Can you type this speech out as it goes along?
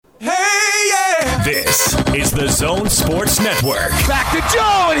This is the Zone Sports Network. Back to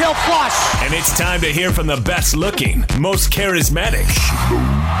Joe, and he'll flush. And it's time to hear from the best looking, most charismatic,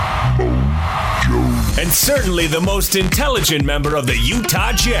 and certainly the most intelligent member of the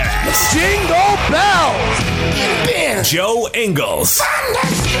Utah Jazz. Jingle bells! Bam! Joe Ingles.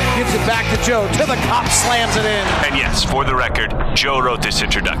 Gives it back to Joe. To the cup, slams it in. And yes, for the record, Joe wrote this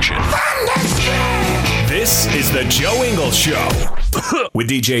introduction. This is the Joe Ingles Show with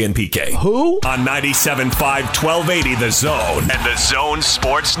DJ and PK. Who? On 97.5, 1280 The Zone and the Zone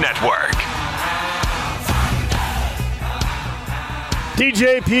Sports Network.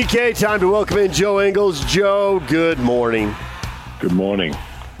 DJ PK, time to welcome in Joe Ingles. Joe, good morning. Good morning.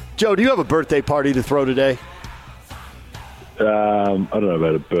 Joe, do you have a birthday party to throw today? I don't know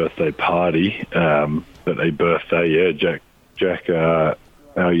about a birthday party, but a birthday, yeah. Jack, our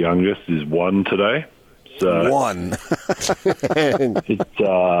youngest, is 1 today. So One. it's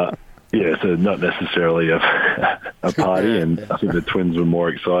so not necessarily a party, and I think the twins were more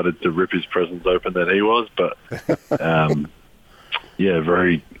excited to rip his presents open than he was. But a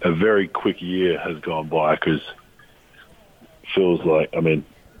very quick year has gone by because feels like, I mean,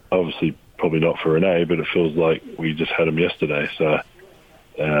 obviously probably not for Renee, but it feels like we just had him yesterday. So,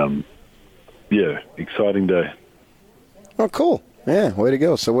 exciting day. Oh, cool. Yeah, way to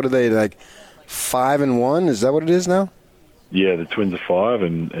go. So what are they, like 5 and 1? Is that what it is now? Yeah, the twins are 5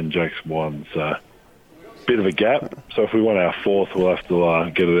 and Jack's 1. So bit of a gap. So if we want our 4th, we'll have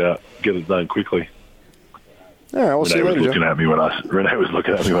to get it done quickly. All right, we'll see you later, Renee was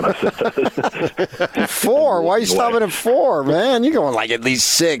looking at me when I said that. 4? Why are you stopping at 4, man? You're going like at least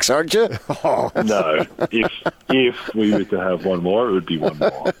 6, aren't you? Oh. No, if we were to have one more, it would be one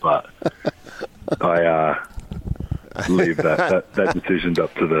more. But I leave that decision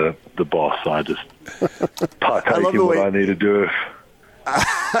up to the boss. I just partake in what I need to do.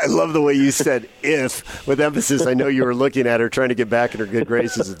 I love the way you said "if" with emphasis. I know you were looking at her, trying to get back in her good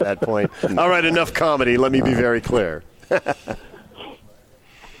graces at that point. All right, enough comedy. Let me be very clear.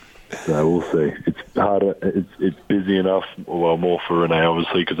 So we'll see. It's harder. It's busy enough. Well, more for Renee,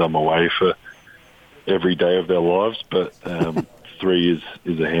 obviously, because I'm away for every day of their lives. But 3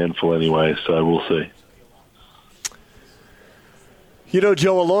 is a handful anyway. So we'll see. You know,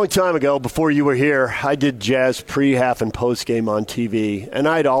 Joe, a long time ago, before you were here, I did Jazz pre-half and post-game on TV, and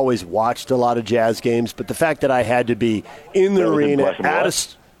I'd always watched a lot of Jazz games, but the fact that I had to be in the arena at a...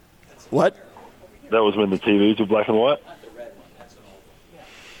 What? That was when the TVs were black and white?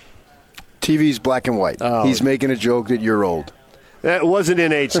 TV's black and white. Oh. He's making a joke that you're old. It wasn't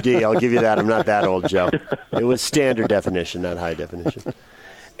in HD, I'll give you that. I'm not that old, Joe. It was standard definition, not high definition.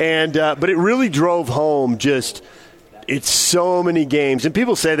 And but it really drove home just... It's so many games, and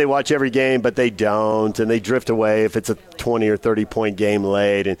people say they watch every game, but they don't, and they drift away if it's a 20 or 30-point game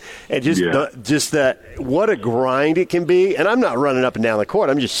late, and just that what a grind it can be. And I'm not running up and down the court;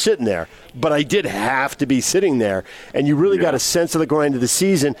 I'm just sitting there. But I did have to be sitting there, and you really got a sense of the grind of the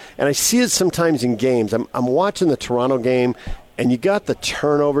season. And I see it sometimes in games. I'm watching the Toronto game. And you got the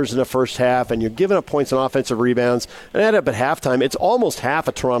turnovers in the first half, and you're giving up points on offensive rebounds. And that up at halftime, it's almost half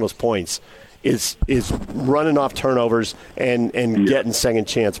of Toronto's points is running off turnovers and getting second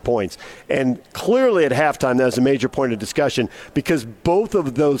chance points. And clearly at halftime, that was a major point of discussion because both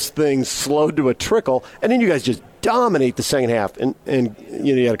of those things slowed to a trickle, and then you guys just dominate the second half. And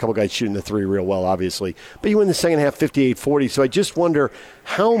you had a couple guys shooting the 3 real well, obviously. But you win the second half 58-40. So I just wonder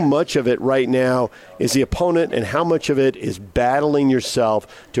how much of it right now is the opponent and how much of it is battling yourself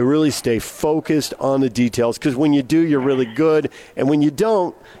to really stay focused on the details. Because when you do, you're really good. And when you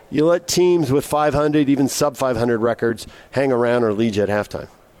don't, you let teams with 500, even sub-500 records hang around or lead you at halftime.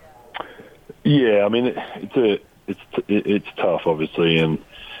 Yeah, I mean, it's tough, obviously. And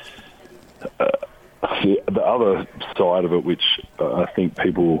the other side of it, which I think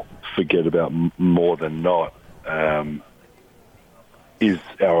people forget about more than not, is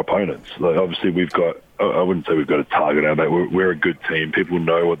our opponents. Like, obviously, we've got, I wouldn't say we've got a target on that. We're a good team. People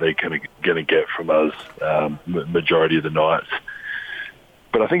know what they're going to get from us majority of the nights.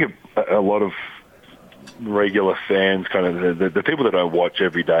 But I think a lot of regular fans, kind of the people that don't watch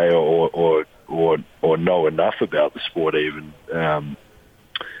every day or know enough about the sport even, and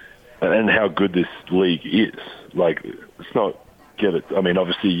how good this league is. Like, it's not get it. I mean,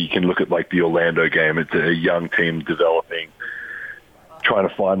 obviously you can look at like the Orlando game. It's a young team developing, trying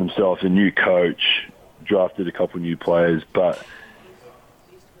to find themselves a new coach, drafted a couple new players, but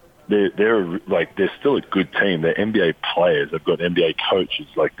they're still a good team. They're NBA players. They've got NBA coaches.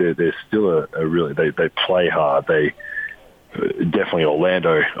 Like they're still a really they play hard. They definitely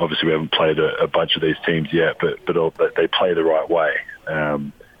Orlando. Obviously, we haven't played a bunch of these teams yet, but they play the right way.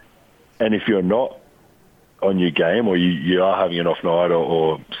 And if you're not on your game, or you are having an off night,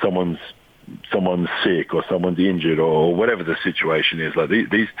 or someone's sick, or someone's injured, or whatever the situation is, like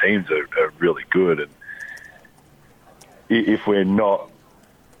these teams are really good. And if we're not,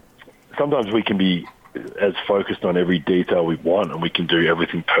 sometimes we can be as focused on every detail we want, and we can do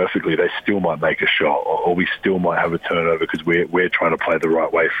everything perfectly. They still might make a shot, or we still might have a turnover because we're trying to play the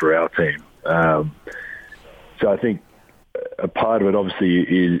right way for our team. So I think a part of it obviously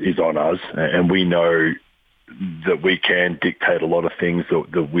is on us, and we know that we can dictate a lot of things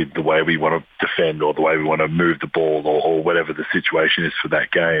with the way we want to defend, or the way we want to move the ball, or whatever the situation is for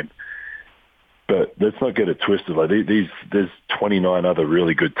that game. But let's not get it twisted. Like there's 29 other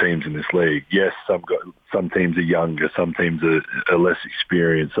really good teams in this league. Yes, some teams are younger, some teams are less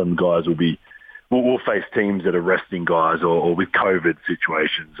experienced. Some guys we'll face teams that are resting guys, or with COVID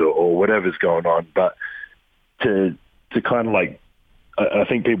situations, or whatever's going on. But to kind of like, I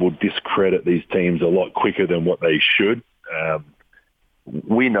think people discredit these teams a lot quicker than what they should.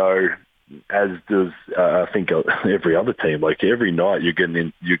 We know, as does I think every other team. Like every night, you're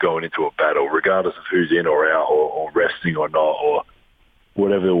going into a battle, regardless of who's in or out, or resting or not, or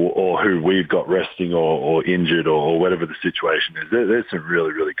whatever, or who we've got resting or injured, or whatever the situation is. There's some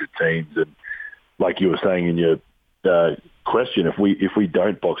really, really good teams, and like you were saying in your question, if we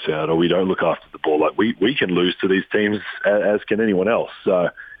don't box out, or we don't look after the ball, like we can lose to these teams, as can anyone else. So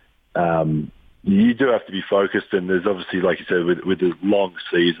you do have to be focused, and there's obviously, like you said, with the long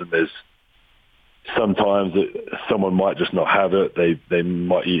season, there's sometimes someone might just not have it. They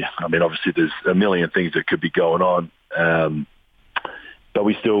might. I mean, obviously, there's a million things that could be going on, but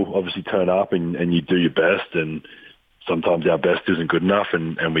we still obviously turn up, and you do your best, and sometimes our best isn't good enough,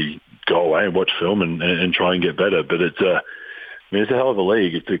 and we go away and watch film and try and get better. But it's a hell of a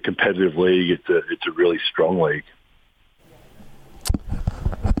league. It's a competitive league. It's a really strong league.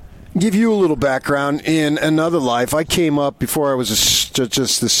 Give you a little background in another life. I came up before I was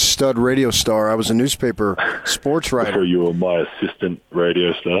just this stud radio star. I was a newspaper sports writer. Before you were my assistant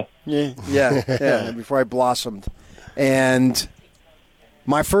radio star. Yeah. Before I blossomed, and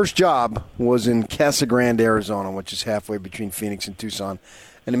my first job was in Casa Grande, Arizona, which is halfway between Phoenix and Tucson,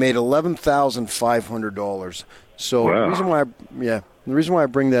 and I made $11,500. So wow. The reason why I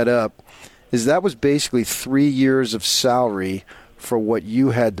bring that up is that was basically 3 years of salary for what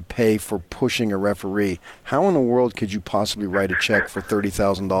you had to pay for pushing a referee. How in the world could you possibly write a check for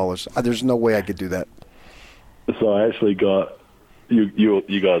 $30,000? There's no way I could do that. So I actually got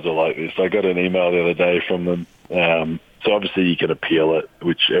you guys are like this. I got an email the other day from them. So obviously you can appeal it,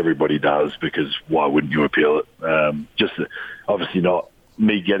 which everybody does, because why wouldn't you appeal it? Just obviously not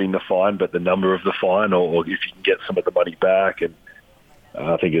me getting the fine, but the number of the fine, or if you can get some of the money back. And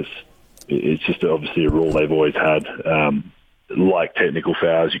I think it's just obviously a rule they've always had. Like technical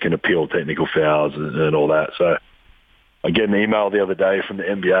fouls, you can appeal technical fouls and all that. So I get an email the other day from the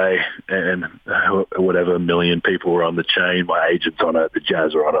NBA, and whatever million people were on the chain, my agent's on it, the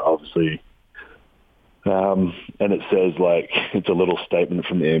Jazz are on it, obviously. And it says, like, it's a little statement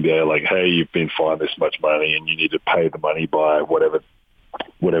from the NBA, like, hey, you've been fined this much money and you need to pay the money by whatever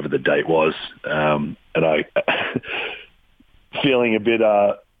the date was. And I, feeling a bit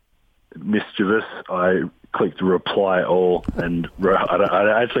mischievous, I clicked reply all, and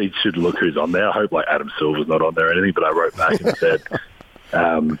I actually should look who's on there. I hope like Adam Silver's not on there or anything, but I wrote back and said,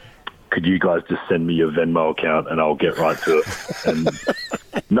 could you guys just send me your Venmo account and I'll get right to it? And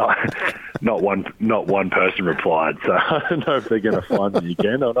not one person replied, so I don't know if they're going to find me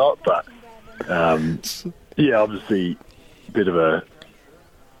again or not. But obviously a bit of a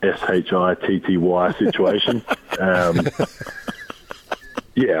SHITTY situation.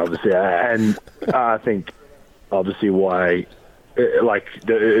 Obviously, and I think obviously why,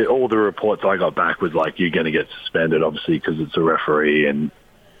 all the reports I got back was like, you're going to get suspended, obviously, because it's a referee, and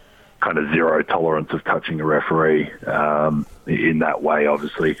kind of zero tolerance of touching a referee in that way,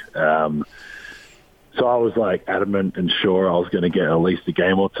 obviously. So I was like adamant and sure I was going to get at least a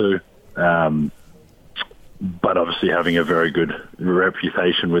game or two. But obviously having a very good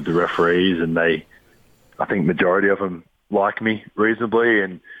reputation with the referees, and I think majority of them like me reasonably.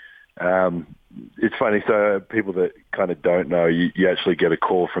 And it's funny, so people that kind of don't know, you actually get a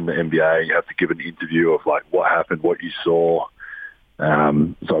call from the NBA. You have to give an interview of like what happened, what you saw.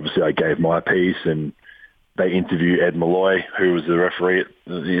 So obviously I gave my piece, and they interview Ed Malloy, who was the referee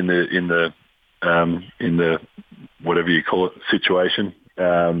in the whatever you call it situation.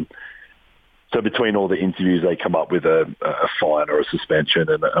 So between all the interviews, they come up with a fine or a suspension.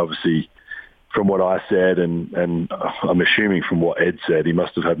 And obviously from what I said, and I'm assuming from what Ed said, he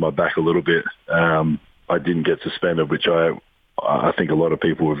must have had my back a little bit. I didn't get suspended, which I I think a lot of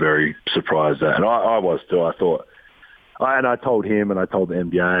people were very surprised at, and I was too. I thought, and I told him and I told the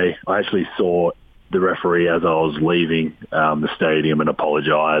NBA, I actually saw the referee as I was leaving the stadium and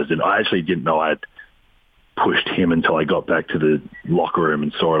apologized, and I actually didn't know I'd pushed him until I got back to the locker room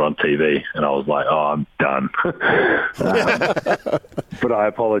and saw it on TV, and I was like, oh, I'm done. But I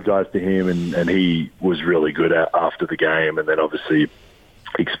apologized to him, and he was really good after the game, and then obviously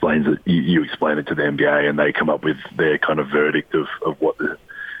explains it. You explain it to the NBA, and they come up with their kind of verdict of what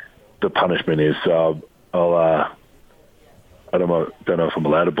the punishment is. So I don't know if I'm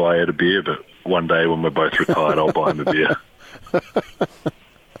allowed to buy Ed a beer, but one day when we're both retired, I'll buy him a beer.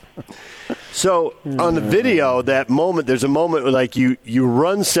 So on the video, that moment, there's a moment where like you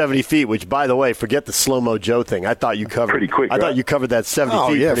run 70 feet, which, by the way, forget the slow-mo Joe thing. I thought you covered pretty quick. I thought you covered that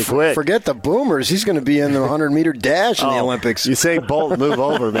 70 feet pretty quick. Forget the boomers. He's going to be in the 100-meter dash in the Olympics. Usain Bolt, move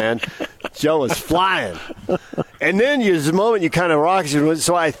over, man. Joe is flying. And then there's a moment you kind of rock.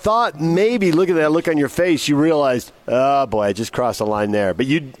 So I thought maybe, look at that look on your face, you realized, oh, boy, I just crossed the line there. But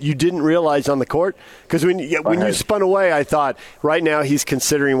you didn't realize on the court? Because when you spun away, I thought, right now he's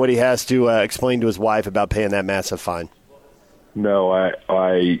considering what he has to explain to his wife about paying that massive fine. No,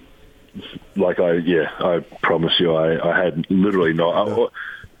 I promise you, I had literally not.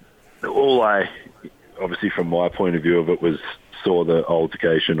 All I, obviously from my point of view of it, was saw the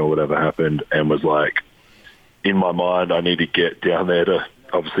altercation or whatever happened and was like, in my mind, I need to get down there to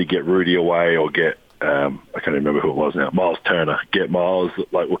obviously get Rudy away or get, I can't remember who it was now, Miles Turner, get Miles,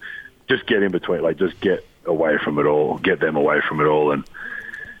 like, just get in between, like, just get away from it all, get them away from it all. And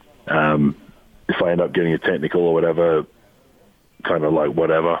if I end up getting a technical or whatever, kind of like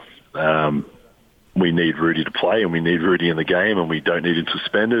whatever, we need Rudy to play and we need Rudy in the game and we don't need him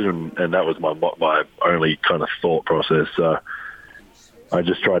suspended. And that was my only kind of thought process. So I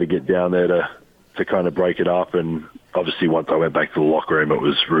just tried to get down there to kind of break it up. And obviously once I went back to the locker room, it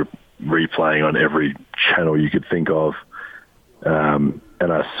was replaying on every channel you could think of. And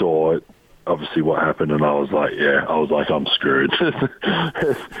I saw it, obviously what happened, and I was like, I'm screwed.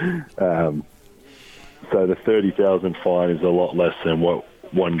 So the $30,000 fine is a lot less than what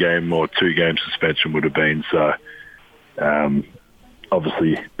 1 game or 2 game suspension would have been. So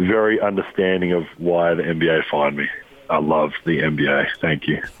obviously very understanding of why the NBA fined me. I love the NBA. Thank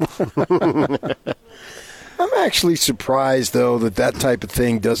you. I'm actually surprised, though, that type of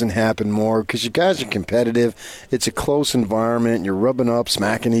thing doesn't happen more because you guys are competitive. It's a close environment. You're rubbing up,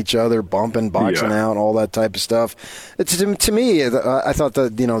 smacking each other, bumping, boxing out, all that type of stuff. To me, I thought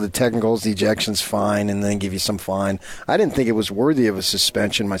that, the technicals, the ejection's fine, and then give you some fine. I didn't think it was worthy of a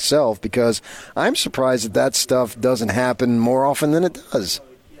suspension myself because I'm surprised that stuff doesn't happen more often than it does.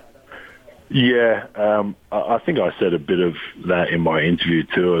 Yeah, I think I said a bit of that in my interview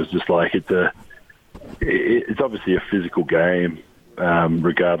too. It was just like it's obviously a physical game,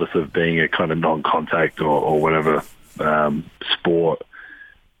 regardless of being a kind of non-contact or whatever sport.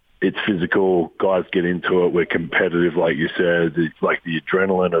 It's physical. Guys get into it. We're competitive, like you said. It's like the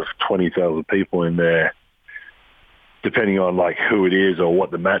adrenaline of 20,000 people in there. Depending on like who it is or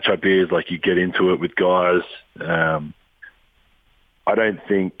what the matchup is, like you get into it with guys. I don't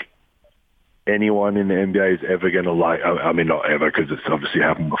think anyone in the NBA is ever going to not ever because it's obviously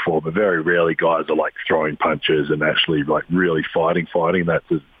happened before, but very rarely guys are like throwing punches and actually like really fighting. That's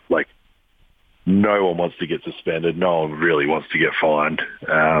like no one wants to get suspended. No one really wants to get fined.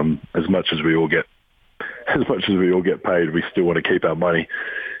 As much as we all get paid, we still want to keep our money.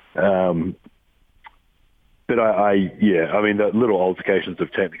 But the little altercations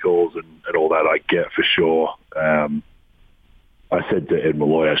of technicals and all that I get for sure. I said to Ed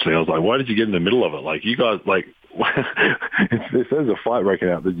Malloy, actually, I was like, why did you get in the middle of it? Like, you guys, like, if there's a fight breaking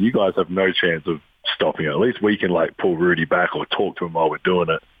out, then you guys have no chance of stopping it. At least we can, like, pull Rudy back or talk to him while we're doing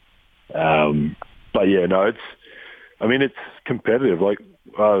it. But, yeah, no, it's competitive. Like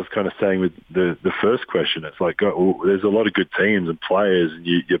I was kind of saying with the first question, it's like, there's a lot of good teams and players, and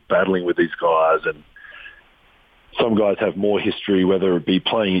you're battling with these guys, and some guys have more history, whether it be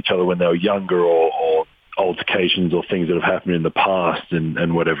playing each other when they were younger or altercations or things that have happened in the past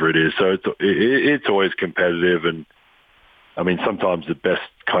and whatever it is. So it's always competitive. And I mean, sometimes the best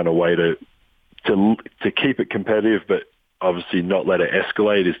kind of way to keep it competitive, but obviously not let it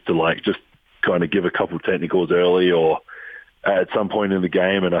escalate, is to like just kind of give a couple of technicals early or at some point in the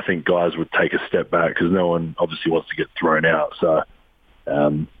game. And I think guys would take a step back because no one obviously wants to get thrown out. So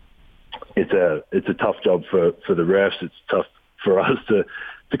it's a tough job for the refs. It's tough for us to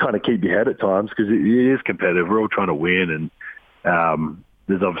kind of keep your head at times because it is competitive. We're all trying to win, and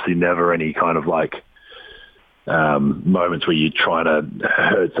there's obviously never any kind of like moments where you're trying to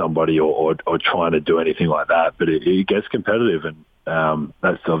hurt somebody or trying to do anything like that. But it gets competitive, and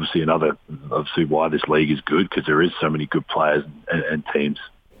that's obviously why this league is good, because there is so many good players and teams.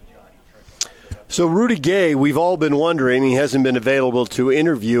 So Rudy Gay, we've all been wondering, he hasn't been available to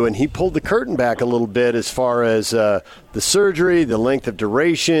interview, and he pulled the curtain back a little bit as far as the surgery, the length of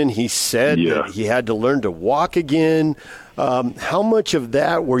duration. He said that he had to learn to walk again. How much of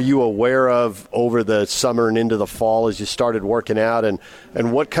that were you aware of over the summer and into the fall as you started working out, and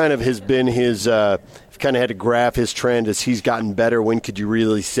what kind of has been his kind of had to graph his trend as he's gotten better? When could you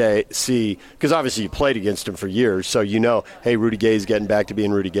really see, because obviously you played against him for years, so hey, Rudy Gay's getting back to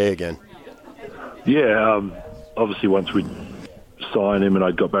being Rudy Gay again. Yeah, obviously once we signed him and I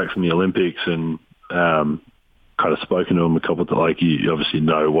got back from the Olympics and kind of spoken to him a couple of times, you obviously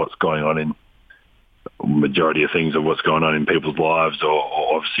know what's going on in majority of things of what's going on in people's lives,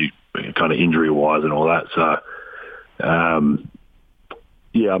 or obviously kind of injury-wise and all that. So,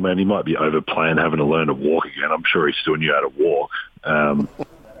 yeah, I mean, he might be overplaying having to learn to walk again. I'm sure he still knew how to walk.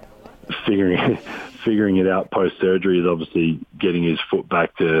 Figuring it out post-surgery is obviously getting his foot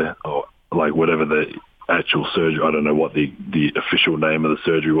back to whatever the actual surgery, I don't know what the official name of the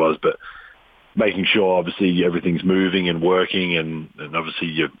surgery was, but making sure obviously everything's moving and working, and obviously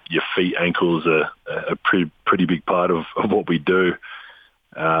your feet, ankles are a pretty big part of what we do.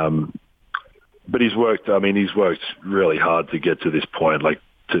 But he's worked really hard to get to this point,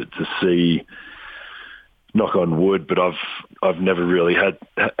 to see, knock on wood, but I've never really had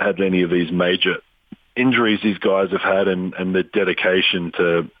any of these major injuries these guys have had, and the dedication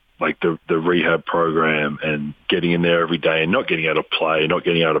to the rehab program and getting in there every day and not getting out of play, not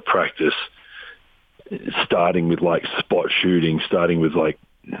getting out of practice, starting with spot shooting, starting with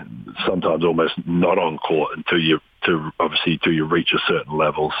sometimes almost not on court until you reach a certain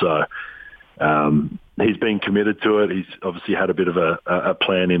level. So he's been committed to it. He's obviously had a bit of a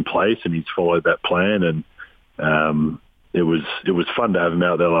plan in place, and he's followed that plan. And it was fun to have him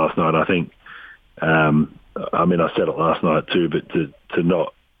out there last night. I think, I said it last night too, but to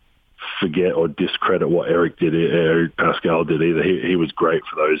not forget or discredit what Eric Pascal did either. He was great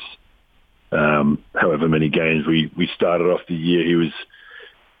for those however many games we started off the year. He was,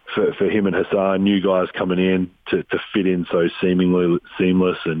 for him and Hassan, new guys coming in to fit in so seemingly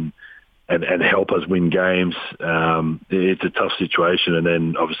seamless and help us win games. It's a tough situation, and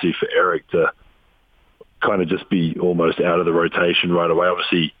then obviously for Eric to kind of just be almost out of the rotation right away.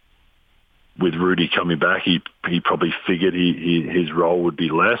 Obviously, with Rudy coming back, he probably figured his role would be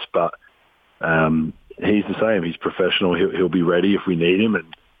less, but he's the same. He's professional. He'll be ready if we need him,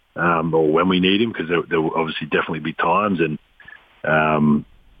 and or when we need him, because there will obviously definitely be times. And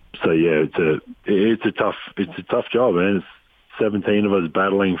so yeah, it's a tough job, man. It's 17 of us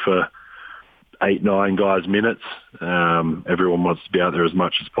battling for 8-9 guys minutes. Everyone wants to be out there as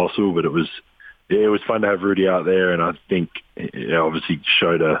much as possible, but it was fun to have Rudy out there, and I think it obviously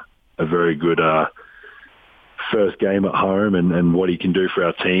showed a very good first game at home, and what he can do for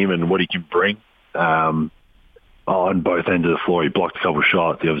our team and what he can bring on both ends of the floor. He blocked a couple of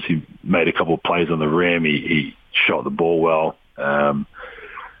shots. He obviously made a couple of plays on the rim. He shot the ball well.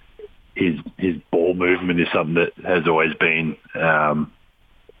 His ball movement is something that has always been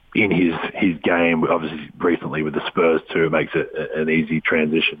in his game. Obviously, recently with the Spurs too, it makes it an easy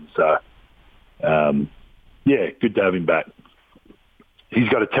transition. So, yeah, good to have him back. He's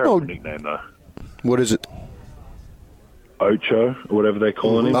got a terrible nickname, though. What is it? Ocho, or whatever they're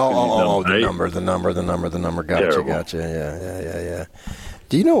calling him. The number. Gotcha. Yeah.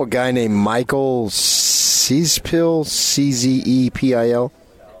 Do you know a guy named Michael Czepil, Czepil?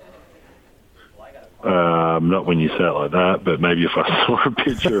 Not when you say it like that, but maybe if I saw a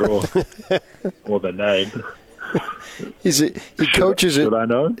picture or the name. He coaches at. Should I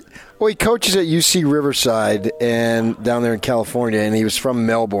know? Well, he coaches at UC Riverside and down there in California, and he was from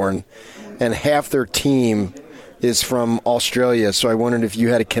Melbourne, and half their team is from Australia. So I wondered if you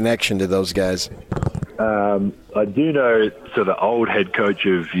had a connection to those guys. I do know. So the old head coach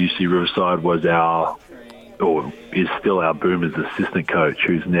of UC Riverside is still our Boomers assistant coach,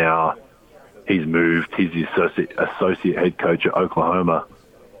 who's now he's moved. He's the associate head coach at Oklahoma.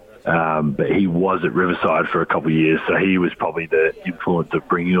 But he was at Riverside for a couple of years, so he was probably the influence of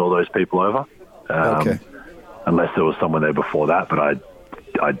bringing all those people over. Okay. Unless there was someone there before that, but I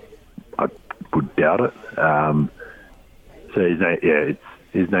would doubt it. So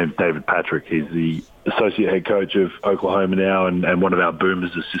his name's David Patrick. He's the associate head coach of Oklahoma now, and one of our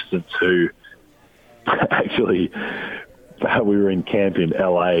Boomers assistants who actually. We were in camp in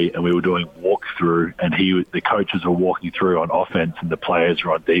LA and we were doing walkthrough, and the coaches were walking through on offense and the players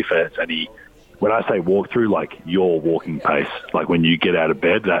were on defense, and he when I say walk through, like your walking pace, like when you get out of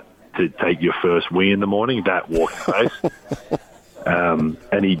bed, that to take your first wee in the morning, that walking pace.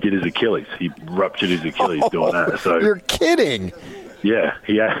 And he did his Achilles. He ruptured his Achilles doing that. So you're kidding. Yeah,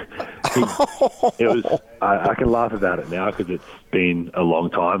 it was. I can laugh about it now because it's been a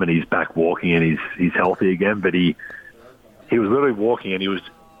long time, and he's back walking, and he's healthy again. But he was literally walking, and he was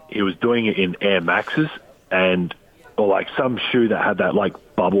doing it in Air Maxes, or like some shoe that had that like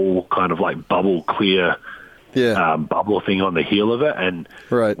bubble clear, bubble thing on the heel of it. And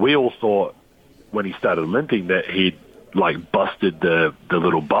we all thought when he started limping that he'd like busted the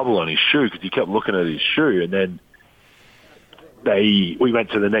little bubble on his shoe because he kept looking at his shoe, and then. We went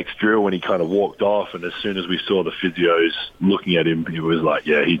to the next drill when he kind of walked off, and as soon as we saw the physios looking at him, he was like,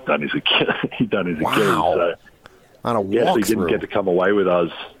 "Yeah, he's done his Achilles." Wow. So, on a walk, he didn't get to come away with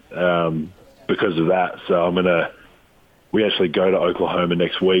us because of that. So we actually go to Oklahoma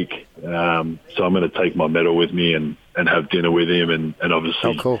next week. So I'm going to take my medal with me and have dinner with him, and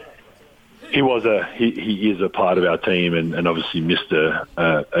obviously, cool. He is a part of our team, and obviously missed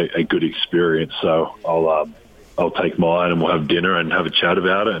a good experience. So I'll take mine and we'll have dinner and have a chat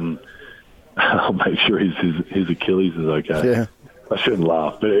about it, and I'll make sure his Achilles is okay. Yeah. I shouldn't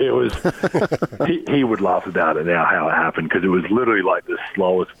laugh, but it was he would laugh about it now how it happened because it was literally like the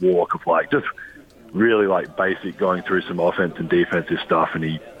slowest walk of like just really like basic going through some offense and defensive stuff, and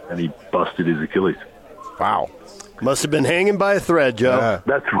he busted his Achilles. Wow. Must have been hanging by a thread, Joe. Yeah.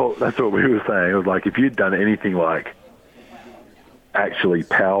 That's what we were saying. It was like if you'd done anything like actually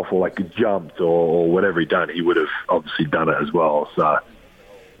powerful, like jumped or whatever he'd done, he would have obviously done it as well. So,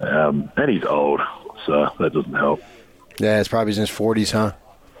 and he's old, so that doesn't help. Yeah, it's probably in his 40s, huh?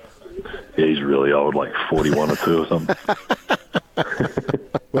 Yeah, he's really old, like 41 or 2 or something.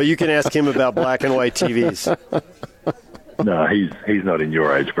 Well, you can ask him about black and white TVs. No, he's not in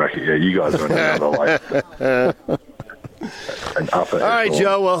your age bracket yet. You guys are in another All right,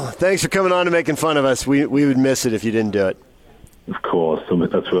 Joe. Well, thanks for coming on and making fun of us. We would miss it if you didn't do it. Of course.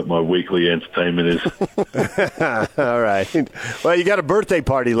 That's what my weekly entertainment is. All right. Well, you got a birthday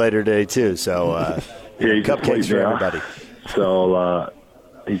party later today, too, so he's cupcakes for now. everybody. So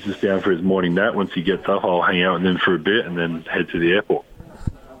he's just down for his morning nap. Once he gets up, I'll hang out with him for a bit and then head to the airport.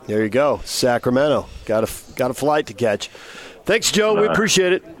 There you go. Sacramento. Got a flight to catch. Thanks, Joe. We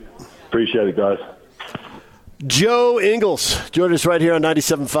appreciate it. Appreciate it, guys. Joe Ingles joined us right here on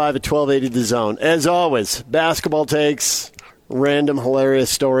 97.5 at 1280 The Zone. As always, basketball takes, random hilarious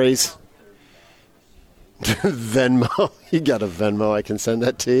stories. Venmo. You got a Venmo. I can send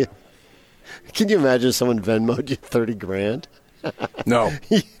that to you. Can you imagine if someone Venmo'd you $30,000? No.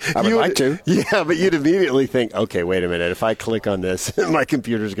 I would like to. Yeah, but you'd immediately think, okay, wait a minute. If I click on this, my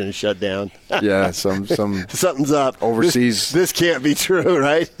computer's going to shut down. Yeah, something's up. Overseas. This can't be true,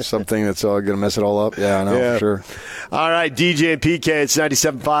 right? Something that's going to mess it all up. Yeah, I know, for sure. All right, DJ and PK, it's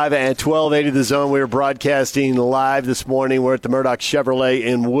 97.5 and 1280 The Zone. We are broadcasting live this morning. We're at the Murdoch Chevrolet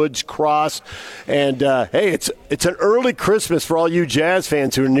in Woods Cross. And, hey, it's an early Christmas for all you Jazz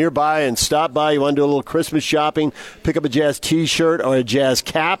fans who are nearby and stop by. You want to do a little Christmas shopping, pick up a Jazz T-shirt or a Jazz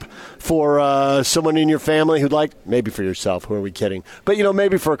cap for someone in your family who'd like, maybe for yourself, who are we kidding? But,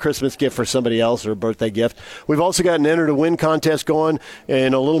 maybe for a Christmas gift for somebody else or a birthday gift. We've also got an Enter to Win contest going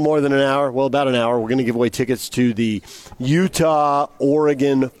in a little more than an hour. Well, about an hour. We're going to give away tickets to the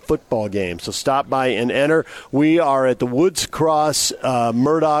Utah-Oregon football game. So stop by and enter. We are at the Woods Cross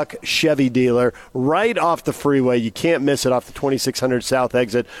Murdoch Chevy dealer right off the freeway. You can't miss it off the 2600 South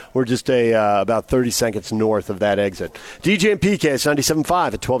exit. We're just about 30 seconds north of that exit. DJ and PK, it's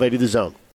 97.5 at 1280 The Zone.